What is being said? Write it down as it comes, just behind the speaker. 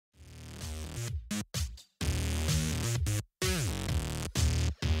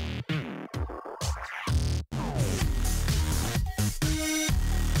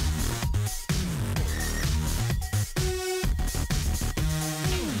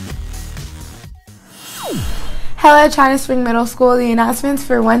Hello, China Spring Middle School. The announcements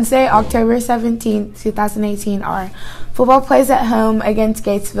for Wednesday, October 17, 2018 are: football plays at home against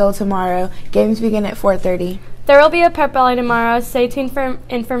Gatesville tomorrow. Games begin at 4:30. There will be a pep rally tomorrow. Stay tuned for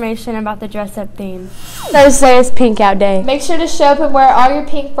information about the dress-up theme. Thursday is Pink Out Day. Make sure to show up and wear all your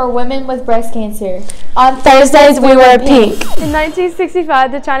pink for women with breast cancer. On Thursdays, we wear pink. In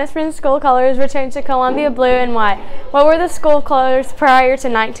 1965, the China Springs school colors were changed to Columbia blue and white. What were the school colors prior to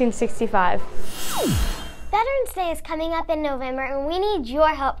 1965? Veterans Day is coming up in November, and we need your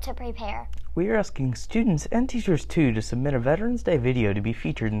help to prepare. We are asking students and teachers too to submit a Veterans Day video to be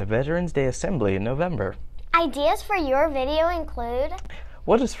featured in the Veterans Day Assembly in November. Ideas for your video include: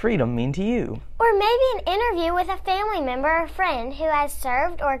 what does freedom mean to you? Or maybe an interview with a family member or friend who has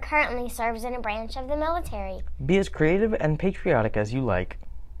served or currently serves in a branch of the military. Be as creative and patriotic as you like.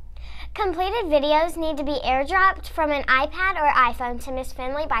 Completed videos need to be airdropped from an iPad or iPhone to Miss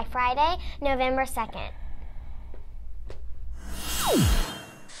Finley by Friday, November 2nd.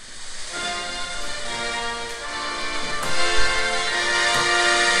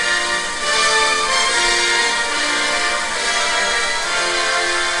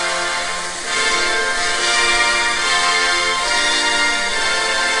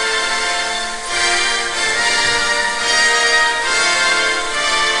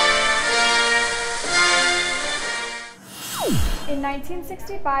 In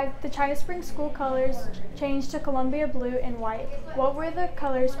 1965, the China Springs school colors changed to Columbia blue and white. What were the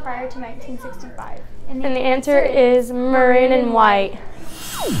colors prior to 1965? And the answer is maroon and white.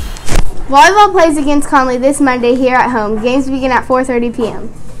 Volleyball plays against Conley this Monday here at home. Games begin at 4:30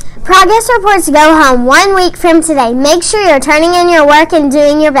 p.m. Progress reports go home 1 week from today. Make sure you're turning in your work and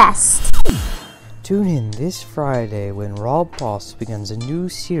doing your best. Tune in this Friday when Rob Boss begins a new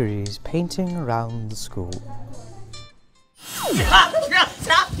series, Painting Around the School.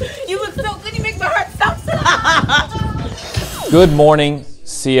 Stop. You look so good, you make my heart stop. Good morning,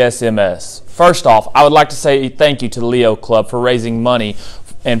 CSMS. First off, I would like to say thank you to the Leo Club for raising money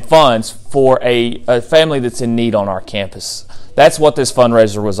and funds for a family that's in need on our campus. That's what this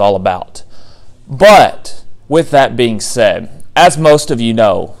fundraiser was all about. But with that being said, as most of you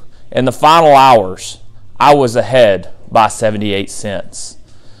know, in the final hours, I was ahead by 78 cents.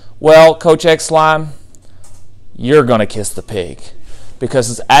 Well, Coach X-Lime, you're going to kiss the pig,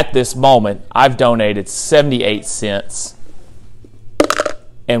 because at this moment, I've donated 78 cents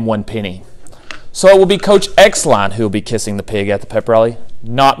and 1 penny. So it will be Coach X-Line who will be kissing the pig at the pep rally,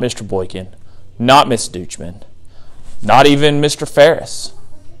 not Mr. Boykin, not Miss Dutchman, not even Mr. Ferris,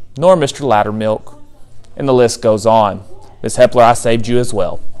 nor Mr. Laddermilk, and the list goes on. Ms. Hepler, I saved you as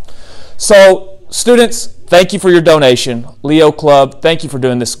well. So, students, thank you for your donation. Leo Club, thank you for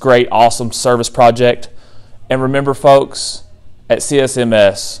doing this great, awesome service project. And remember, folks, at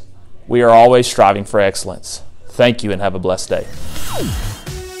CSMS, we are always striving for excellence. Thank you and have a blessed day.